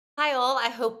Hi all, I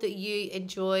hope that you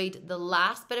enjoyed the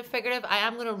last bit of figurative. I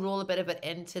am going to roll a bit of it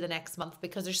into the next month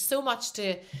because there's so much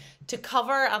to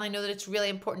cover, and I know that it's really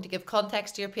important to give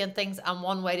context to your paintings, and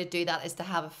one way to do that is to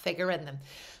have a figure in them.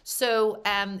 So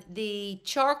the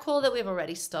charcoal that we've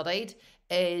already studied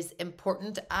is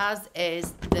important, as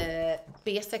is the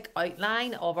basic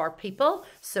outline of our people.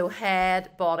 So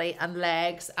head, body and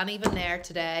legs, and even there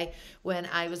today when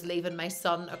I was leaving my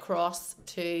son across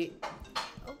to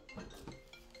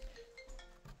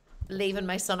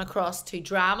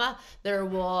drama, there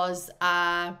was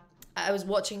I was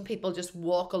watching people just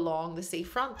walk along the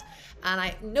seafront, and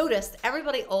I noticed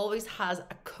everybody always has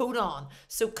a coat on.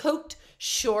 So coat,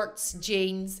 shorts,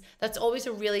 jeans, that's always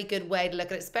a really good way to look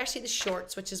at it, especially the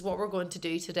shorts, which is what we're going to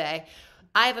do today.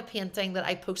 I have a painting that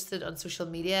I posted on social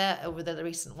media over the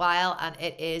recent while, and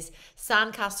it is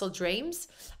Sandcastle Dreams.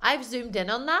 I've zoomed in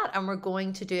on that, and we're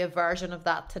going to do a version of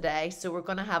that today. So we're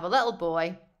going to have a little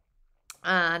boy,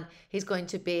 and he's going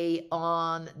to be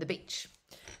on the beach.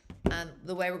 And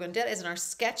the way we're going to do it is in our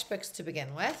sketchbooks to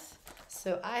begin with.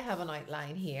 So I have an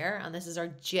outline here, and this is our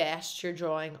gesture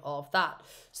drawing of that.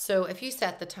 So if you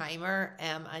set the timer,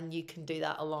 and you can do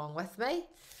that along with me.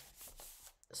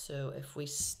 So if we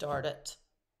start it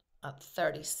at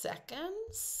 30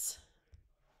 seconds.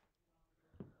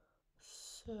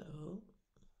 So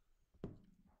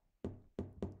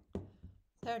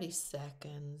 30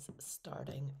 seconds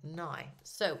starting now.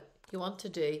 So you want to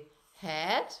do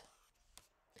head,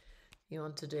 you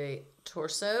want to do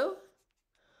torso,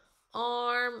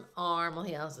 arm, well,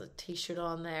 he has a t-shirt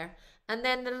on there, and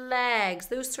then the legs,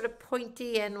 those sort of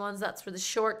pointy in ones, that's where the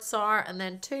shorts are, and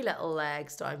then two little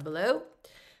legs down below.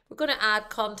 We're going to add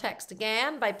context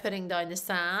again by putting down the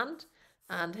sand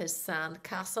and his sand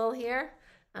castle here,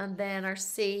 and then our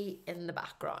sea in the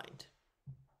background.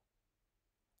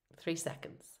 3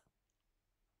 seconds.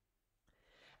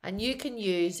 And you can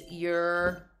use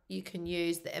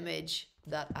the image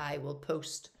that I will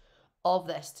post of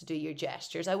this to do your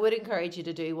gestures. I would encourage you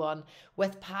to do one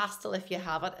with pastel if you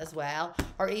have it as well,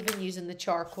 or even using the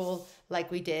charcoal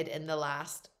like we did in the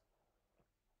last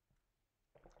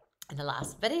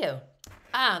video.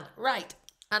 And right,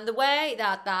 and the way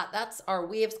that's our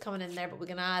waves coming in there, but we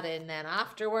can add in then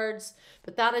afterwards.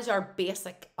 But that is our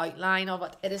basic outline of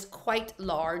it. It is quite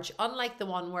large, unlike the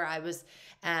one where I was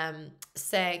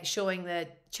showing the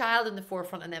child in the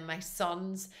forefront and then my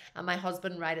sons and my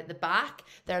husband right at the back.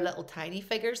 They're little tiny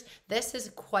figures. This is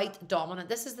quite dominant.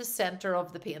 This is the center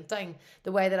of the painting,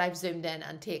 the way that I've zoomed in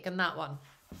and taken that one.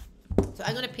 So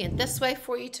I'm going to paint this way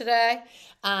for you today,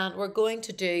 and we're going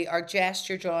to do our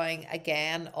gesture drawing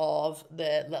again of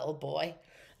the little boy.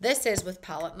 This is with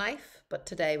palette knife, but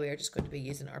today we are just going to be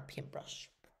using our paintbrush.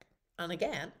 And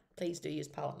again, please do use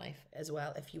palette knife as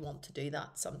well if you want to do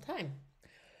that sometime.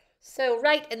 So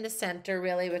right in the center,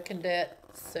 really, we can do it.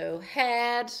 So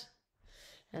head,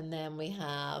 and then we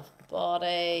have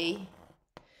body.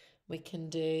 We can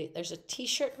do, there's a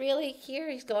t-shirt really here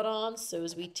he's got on, so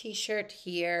his wee t-shirt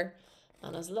here,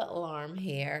 and his little arm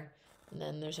here, and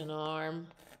then there's an arm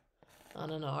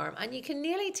and an arm, and you can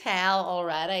nearly tell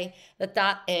already that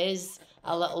that is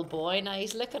a little boy. Now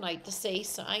he's looking out to sea,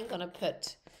 so I'm going to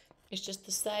put, it's just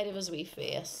the side of his wee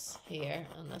face here,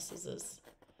 and this is his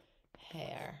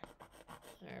hair.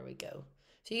 There we go.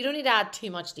 So you don't need to add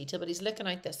too much detail, but he's looking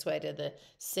out this way to the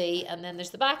sea, and then there's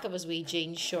the back of his wee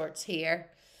jean shorts here,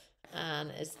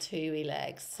 and his two wee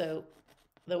legs. So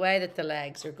the way that the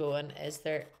legs are going is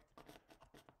they're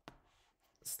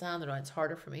standing around. It's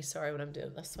harder for me, sorry, when I'm doing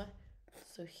it this way.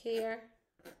 So here,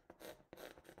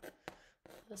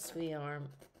 this wee arm,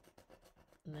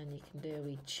 and then you can do a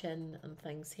wee chin and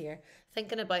things here.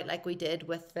 Thinking about like we did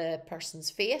with the person's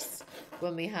face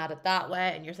when we had it that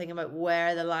way, and you're thinking about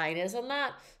where the line is on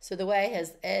that. So the way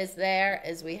his is there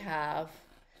is we have,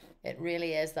 it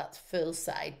really is that full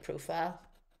side profile.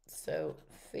 So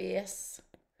face,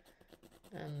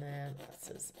 and then that's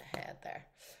his head there.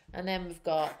 And then we've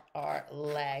got our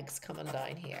legs coming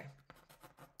down here.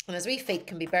 And his wee feet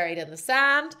can be buried in the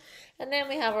sand. And then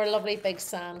we have our lovely big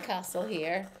sand castle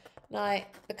here. Now,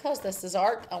 because this is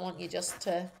art, I want you just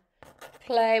to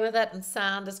play with it. And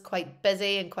sand is quite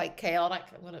busy and quite chaotic.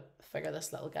 I'm going to figure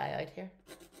this little guy out here.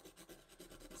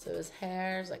 So his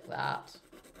hair's like that.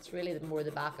 It's really more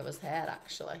the back of his head,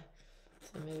 actually.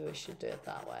 So maybe we should do it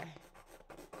that way.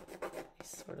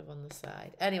 He's sort of on the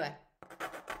side. Anyway.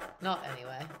 Not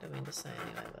anyway. Don't mean to say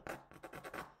anyway, but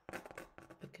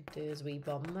we could do his wee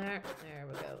bum there. There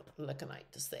we go. Looking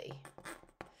out to sea.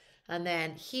 And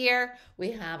then here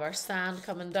we have our sand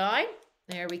coming down.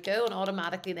 There we go. And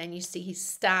automatically then you see he's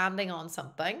standing on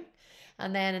something.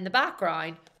 And then in the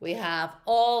background, we have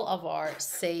all of our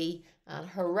sea and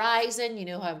horizon. You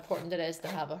know how important it is to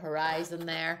have a horizon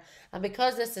there. And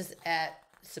because this is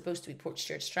supposed to be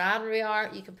Portstewart Strand where we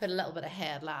are, you can put a little bit of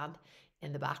headland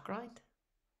in the background.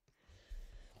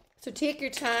 So take your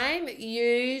time,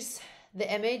 use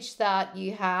the image that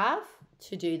you have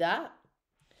to do that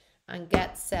and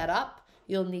get set up.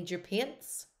 You'll need your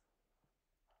paints.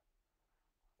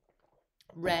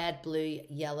 Red, blue,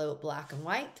 yellow, black and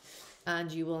white.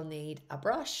 And you will need a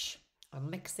brush, a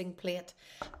mixing plate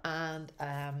and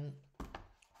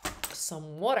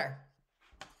some water.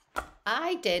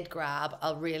 I did grab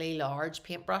a really large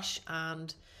paintbrush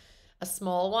and a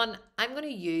small one. I'm going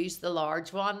to use the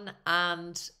large one,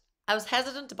 and I was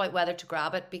hesitant about whether to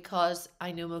grab it because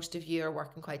I know most of you are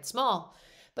working quite small.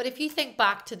 But if you think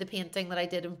back to the painting that I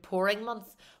did in pouring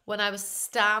month, when I was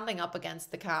standing up against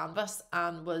the canvas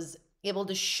and was able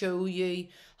to show you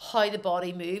how the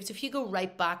body moves. If you go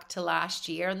right back to last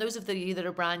year, and those of you that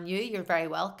are brand new, you're very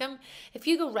welcome. If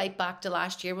you go right back to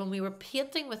last year when we were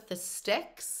painting with the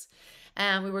sticks,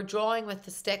 and we were drawing with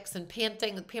the sticks and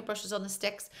painting with paintbrushes on the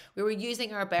sticks, we were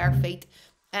using our bare feet.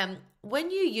 When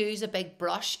you use a big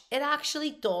brush, it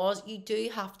actually does, you do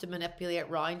have to manipulate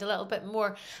around a little bit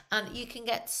more, and you can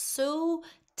get so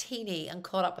teeny and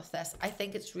caught up with this. I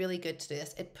think it's really good to do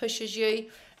this. It pushes you.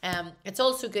 It's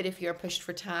also good if you're pushed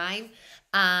for time,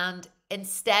 and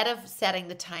instead of setting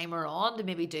the timer on to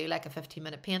maybe do like a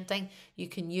 15-minute painting, you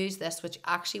can use this, which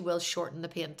actually will shorten the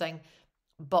painting,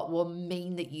 but will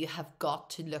mean that you have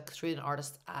got to look through an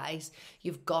artist's eyes.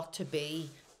 You've got to be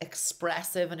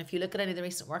expressive. And if you look at any of the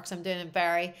recent works I'm doing, I'm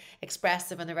very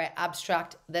expressive and they're very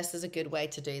abstract. This is a good way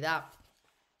to do that.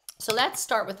 So let's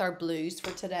start with our blues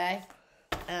for today.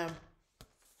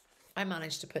 I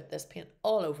managed to put this paint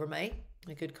all over me.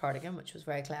 A good cardigan, which was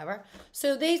very clever.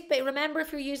 So these, remember,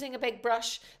 if you're using a big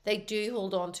brush, they do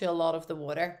hold on to a lot of the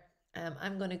water.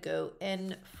 I'm going to go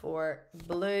in for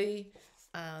blue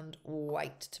and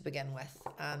white to begin with,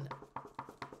 and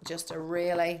just a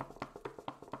really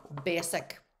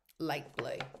basic light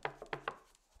blue.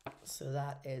 So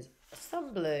that is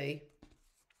some blue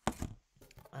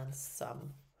and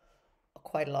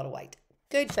quite a lot of white.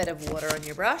 Good bit of water on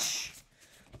your brush.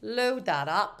 Load that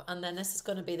up, and then this is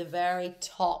going to be the very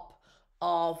top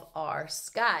of our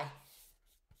sky.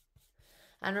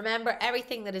 And remember,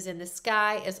 everything that is in the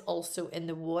sky is also in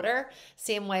the water.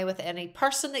 Same way with any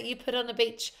person that you put on the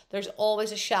beach, there's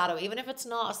always a shadow. Even if it's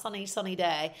not a sunny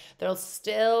day, you'll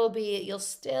still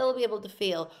be able to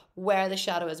feel where the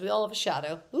shadow is. We all have a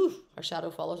shadow. Ooh, our shadow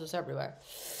follows us everywhere.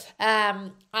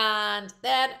 And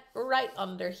then right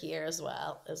under here as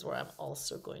well is where I'm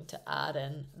also going to add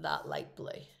in that light blue.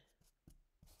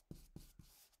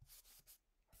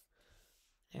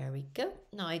 There we go.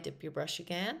 Now dip your brush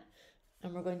again.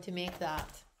 And we're going to make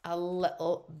that a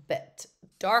little bit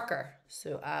darker.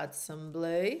 So add some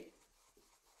blue.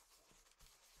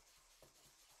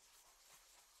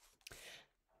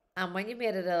 And when you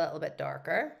made it a little bit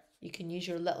darker, you can use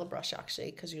your little brush actually,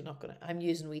 because I'm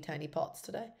using wee tiny pots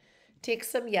today. Take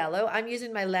some yellow. I'm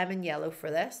using my lemon yellow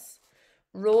for this.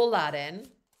 Roll that in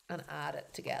and add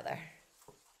it together.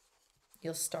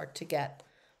 You'll start to get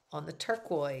on the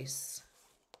turquoise.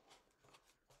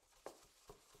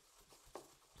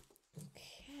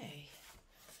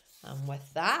 And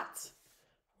with that,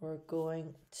 we're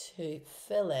going to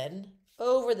fill in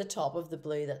over the top of the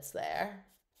blue that's there.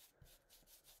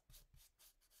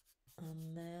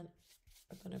 And then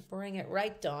we're going to bring it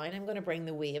right down. I'm going to bring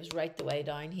the waves right the way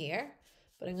down here,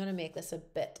 but I'm going to make this a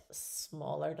bit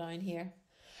smaller down here.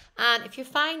 And if you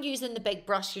find using the big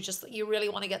brush, you really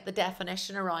want to get the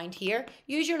definition around here,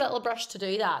 use your little brush to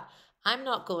do that. I'm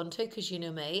not going to, because you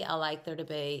know me, I like there to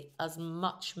be as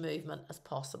much movement as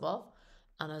possible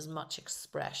and as much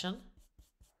expression.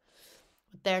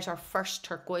 There's our first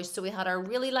turquoise. So we had our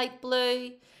really light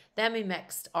blue, then we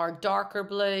mixed our darker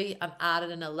blue and added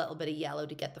in a little bit of yellow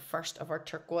to get the first of our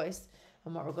turquoise.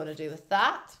 And what we're going to do with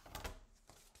that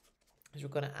is we're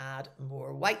going to add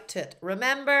more white to it.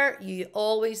 Remember, you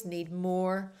always need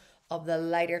more of the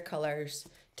lighter colors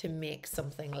to make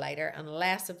something lighter and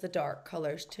less of the dark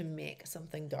colors to make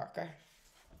something darker.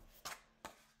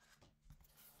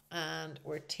 And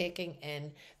we're taking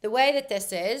in, the way that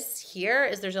this is here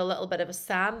is there's a little bit of a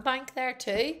sand bank there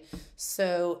too.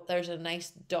 So there's a nice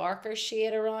darker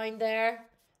shade around there.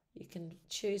 You can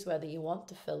choose whether you want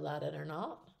to fill that in or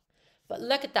not. But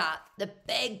look at that. The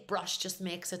big brush just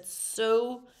makes it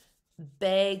so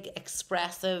big,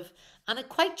 expressive, and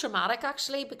quite dramatic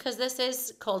actually, because this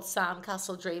is called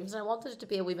Sandcastle Dreams. And I wanted it to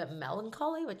be a wee bit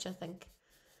melancholy, which I think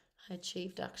I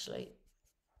achieved actually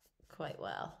quite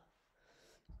well.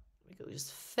 we go,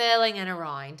 just filling in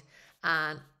around.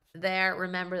 And there,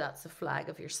 remember that's the flag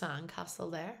of your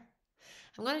sandcastle there.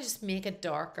 I'm going to just make a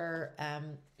darker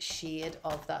shade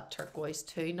of that turquoise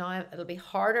too. Now, it'll be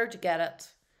harder to get it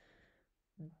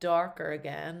darker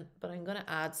again, but I'm going to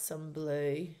add some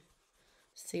blue.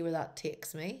 See where that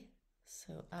takes me.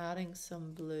 So adding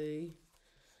some blue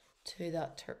to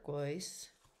that turquoise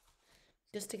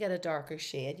just to get a darker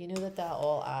shade. You know that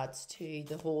all adds to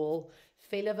the whole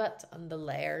feel of it and the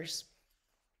layers.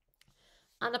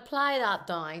 And apply that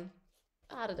down,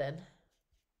 add it in.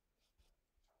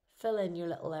 Fill in your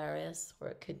little areas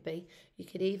where it could be. You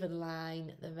could even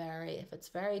line if it's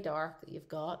very dark that you've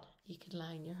got, you can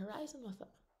line your horizon with it.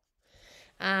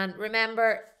 And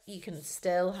remember, you can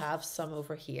still have some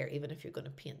over here, even if you're going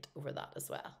to paint over that as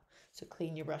well. So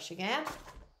clean your brush again.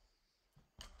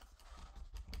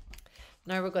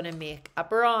 Now we're going to make a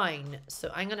brown.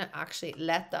 So I'm going to actually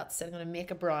let that sit. I'm going to make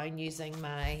a brown using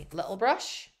my little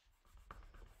brush.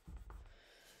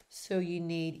 So you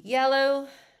need yellow,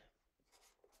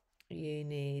 you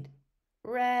need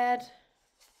red,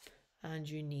 and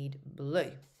you need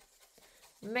blue.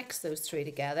 Mix those three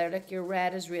together. Look, your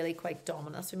red is really quite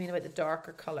dominant. That's what I mean about the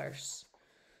darker colours.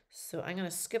 So I'm going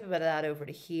to skip a bit of that over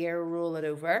to here, roll it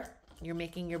over. You're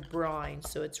making your brown.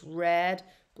 So it's red,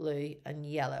 blue, and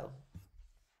yellow.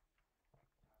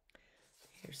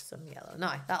 Here's some yellow.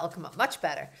 Now, that'll come up much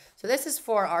better. So this is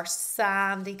for our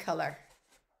sandy colour.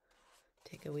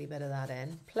 Take a wee bit of that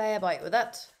in. Play about with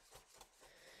it.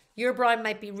 Your brown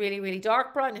might be really, really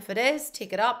dark brown. If it is,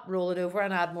 take it up, roll it over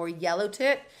and add more yellow to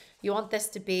it. You want this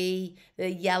to be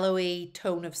the yellowy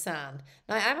tone of sand.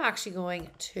 Now, I'm actually going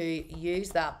to use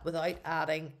that without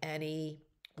adding any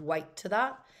white to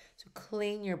that. So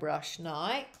clean your brush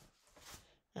now.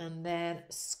 And then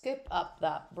scoop up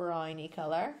that browny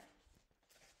colour.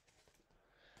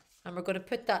 And we're going to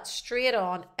put that straight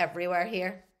on everywhere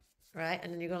here. Right,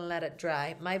 and then you're going to let it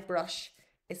dry. My brush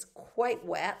is quite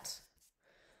wet.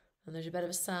 And there's a bit of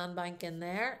a sandbank in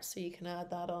there, so you can add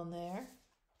that on there.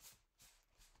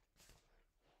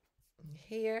 And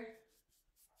here.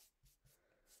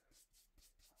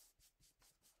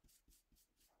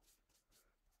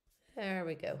 There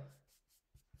we go.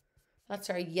 That's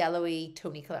our yellowy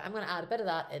tony colour. I'm going to add a bit of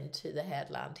that into the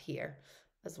headland here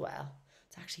as well.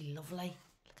 It's actually lovely.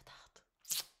 Look at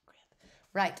that. Great.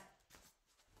 Right.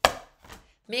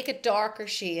 Make a darker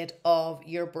shade of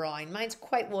your brown. Mine's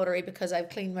quite watery because I've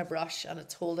cleaned my brush and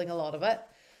it's holding a lot of it.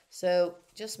 So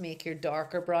just make your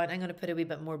darker brown. I'm going to put a wee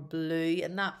bit more blue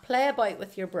in that. Play about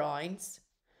with your browns.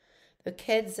 The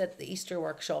kids at the Easter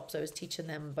workshops, I was teaching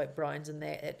them about browns and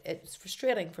it's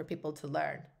frustrating for people to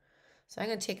learn. So I'm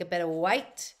going to take a bit of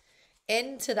white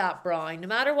into that brown. No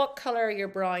matter what colour your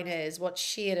brown is, what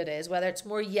shade it is, whether it's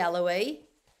more yellowy,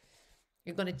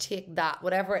 you're going to take that,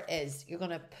 whatever it is, you're going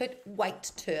to put white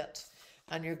to it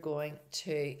and you're going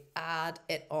to add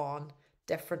it on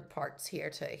different parts here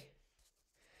too.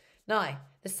 Now,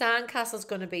 the sandcastle is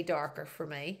going to be darker for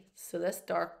me. So this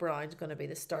dark brown is going to be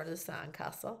the start of the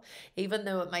sandcastle. Even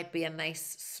though it might be a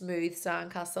nice smooth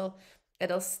sandcastle,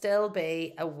 it'll still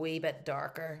be a wee bit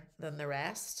darker than the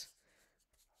rest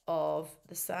of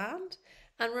the sand.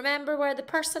 And remember where the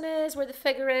person is, where the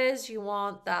figure is, you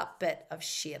want that bit of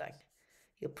shading.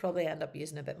 You'll probably end up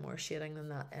using a bit more shading than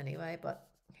that anyway, but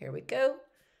here we go.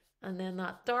 And then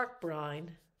that dark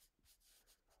brown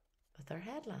with our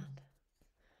headland.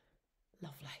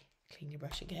 Lovely. Clean your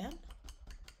brush again.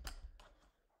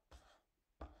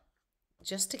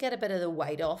 Just to get a bit of the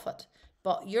white off it.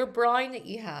 But your brown that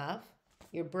you have,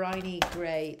 your browny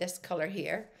grey, this colour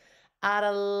here, add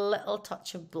a little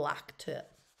touch of black to it.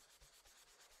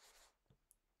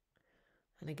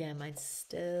 And again, mine's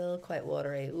still quite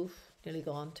watery. Oof, nearly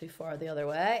gone too far the other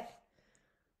way.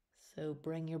 So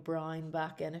bring your brown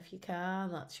back in if you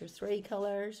can. That's your three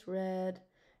colours, red,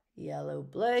 yellow,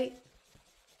 blue.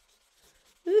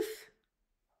 Oof.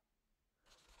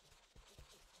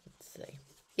 Let's see.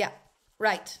 Yeah,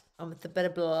 right. And with a bit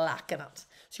of black in it.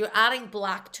 So you're adding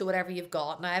black to whatever you've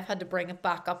got. Now I've had to bring it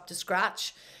back up to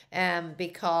scratch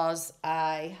because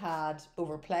I had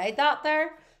overplayed that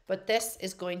there. But this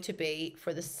is going to be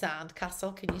for the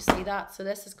sandcastle. Can you see that? So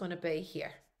this is going to be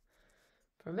here.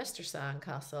 For Mr.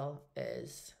 Sandcastle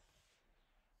is...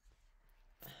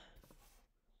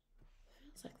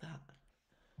 Feels like that.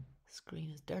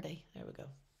 Screen is dirty. There we go.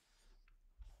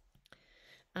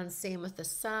 And same with the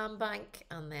sandbank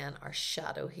and then our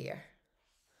shadow here.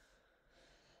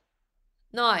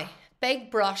 Now,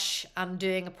 big brush and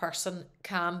doing a person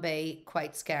can be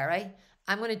quite scary.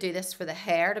 I'm going to do this for the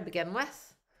hair to begin with.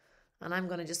 And I'm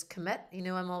going to just commit. You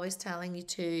know, I'm always telling you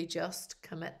to just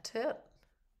commit to it.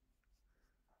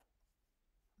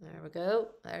 There we go.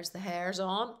 There's the hairs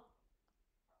on.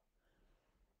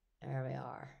 There we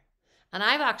are. And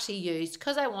I've actually used,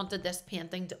 because I wanted this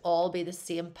painting to all be the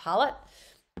same palette,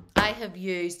 I have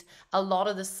used a lot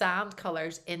of the sand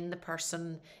colours in the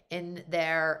person, in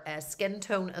their skin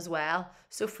tone as well.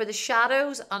 So for the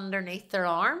shadows underneath their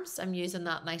arms, I'm using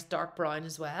that nice dark brown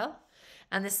as well.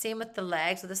 And the same with the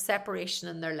legs, with the separation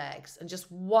in their legs. And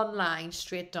just one line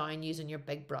straight down using your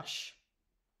big brush.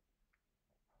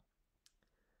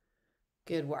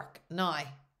 Good work. Now,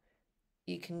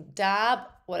 you can dab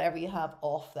whatever you have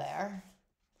off there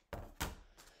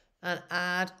and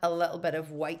add a little bit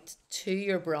of white to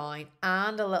your brown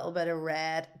and a little bit of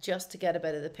red just to get a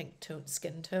bit of the pink tone,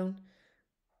 skin tone.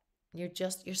 Your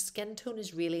skin tone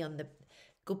is really on the,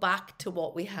 go back to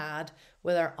what we had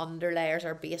with our under layers,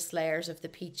 our base layers of the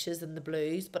peaches and the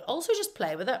blues, but also just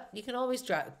play with it. You can always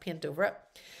paint over it.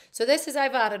 So this is,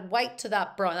 I've added white to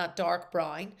that brown, that dark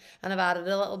brown, and I've added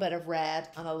a little bit of red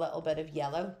and a little bit of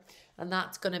yellow. And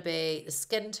that's going to be the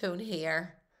skin tone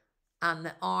here and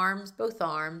the arms, both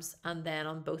arms, and then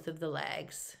on both of the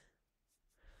legs.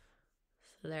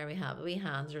 So there we have it. Wee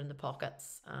hands are in the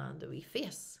pockets and a wee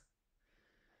face.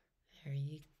 There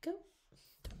you go.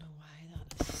 Don't know why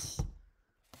that is.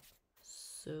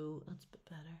 So that's a bit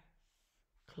better.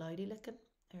 Cloudy looking.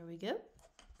 There we go.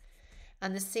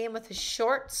 And the same with his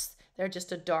shorts. They're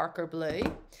just a darker blue.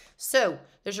 So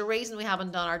there's a reason we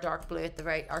haven't done our dark blue at the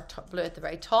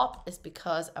very top, is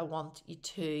because I want you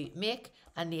to make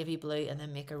a navy blue and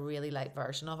then make a really light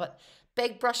version of it.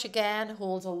 Big brush again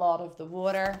holds a lot of the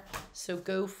water. So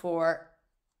go for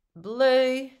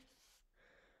blue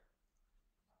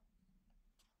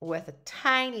with a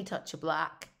tiny touch of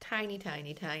black. Tiny,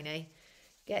 tiny, tiny.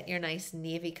 Get your nice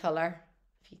navy color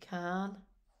if you can.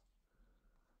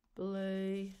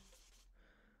 Blue,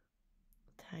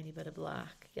 tiny bit of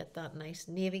black, get that nice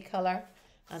navy color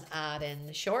and add in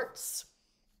the shorts.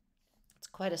 It's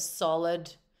quite a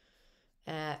solid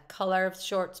color of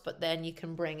shorts, but then you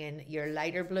can bring in your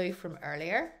lighter blue from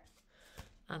earlier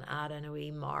and add in a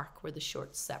wee mark where the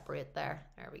shorts separate there.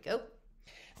 There we go.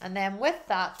 And then with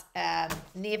that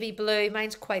navy blue,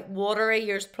 mine's quite watery,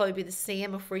 yours probably be the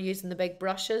same if we're using the big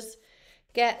brushes.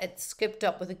 Get it scooped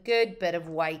up with a good bit of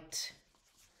white.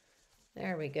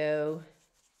 There we go.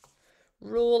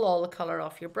 Roll all the colour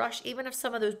off your brush. Even if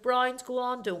some of those browns go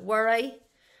on, don't worry.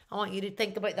 I want you to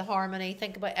think about the harmony,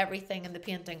 think about everything in the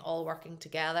painting all working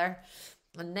together.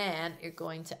 And then you're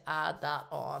going to add that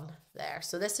on there.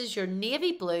 So this is your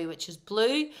navy blue, which is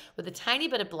blue with a tiny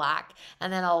bit of black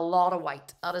and then a lot of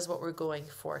white. That is what we're going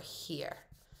for here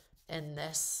in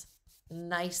this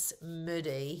nice,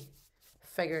 moody,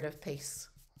 figurative piece.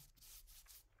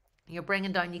 You're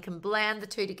bringing down, you can blend the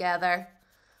two together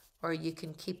or you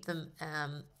can keep them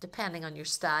depending on your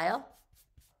style.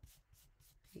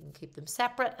 You can keep them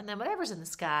separate, and then whatever's in the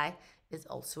sky is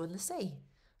also in the sea.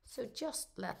 So just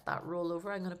let that roll over.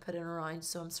 I'm going to put it around,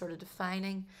 so I'm sort of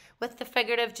defining with the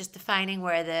figurative, just defining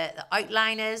where the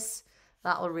outline is.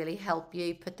 That will really help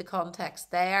you put the context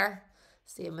there.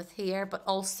 Same with here, but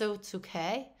also it's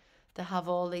okay to have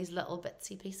all these little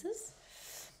bitsy pieces.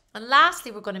 And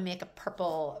lastly, we're going to make a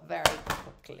purple very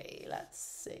quickly. Let's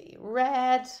see,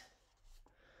 red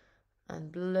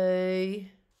and blue.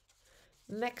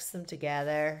 Mix them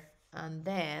together and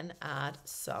then add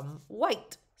some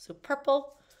white. So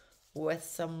purple with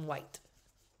some white.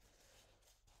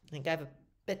 I think I have a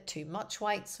bit too much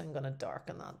white, so I'm going to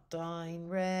darken that down.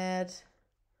 Red,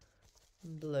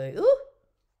 blue. Ooh,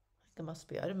 I think I must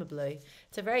be out of my blue.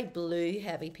 It's a very blue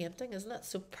heavy painting, isn't it?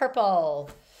 So purple.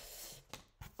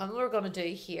 And what we're going to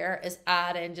do here is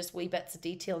add in just wee bits of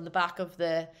detail in the back of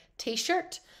the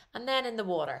t-shirt and then in the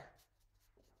water.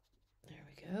 There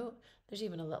we go. There's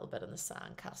even a little bit on the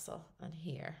sandcastle and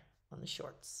here on the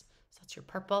shorts. So that's your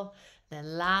purple.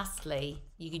 Then lastly,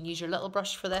 you can use your little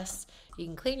brush for this. You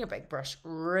can clean your big brush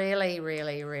really,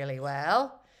 really, really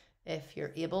well if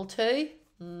you're able to.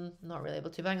 Not really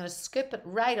able to, but I'm going to scoop it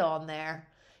right on there.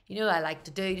 You know what I like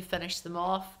to do to finish them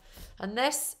off. And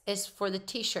this is for the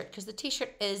t-shirt because the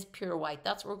t-shirt is pure white.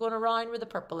 That's what we're going around where the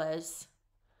purple is.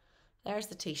 There's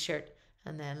the t-shirt.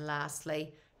 And then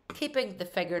lastly, keeping the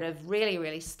figurative really,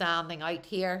 really standing out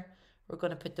here, we're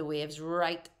going to put the waves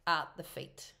right at the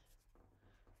feet.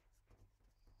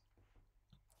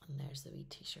 And there's the wee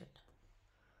t-shirt.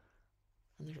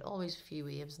 And there's always a few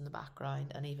waves in the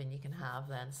background, and even you can have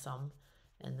then some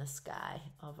in the sky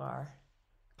of our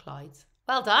clouds.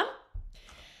 Well done.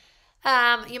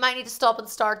 You might need to stop and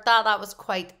start that. That was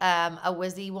quite a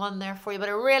whizzy one there for you, but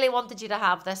I really wanted you to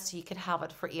have this so you could have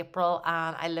it for April,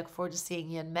 and I look forward to seeing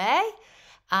you in May.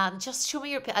 And just show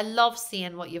me your, I love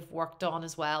seeing what you've worked on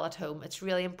as well at home. It's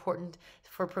really important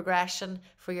for progression,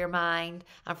 for your mind,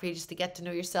 and for you just to get to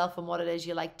know yourself and what it is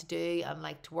you like to do and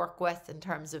like to work with in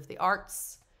terms of the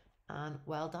arts. And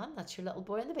well done, that's your little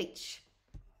boy on the beach.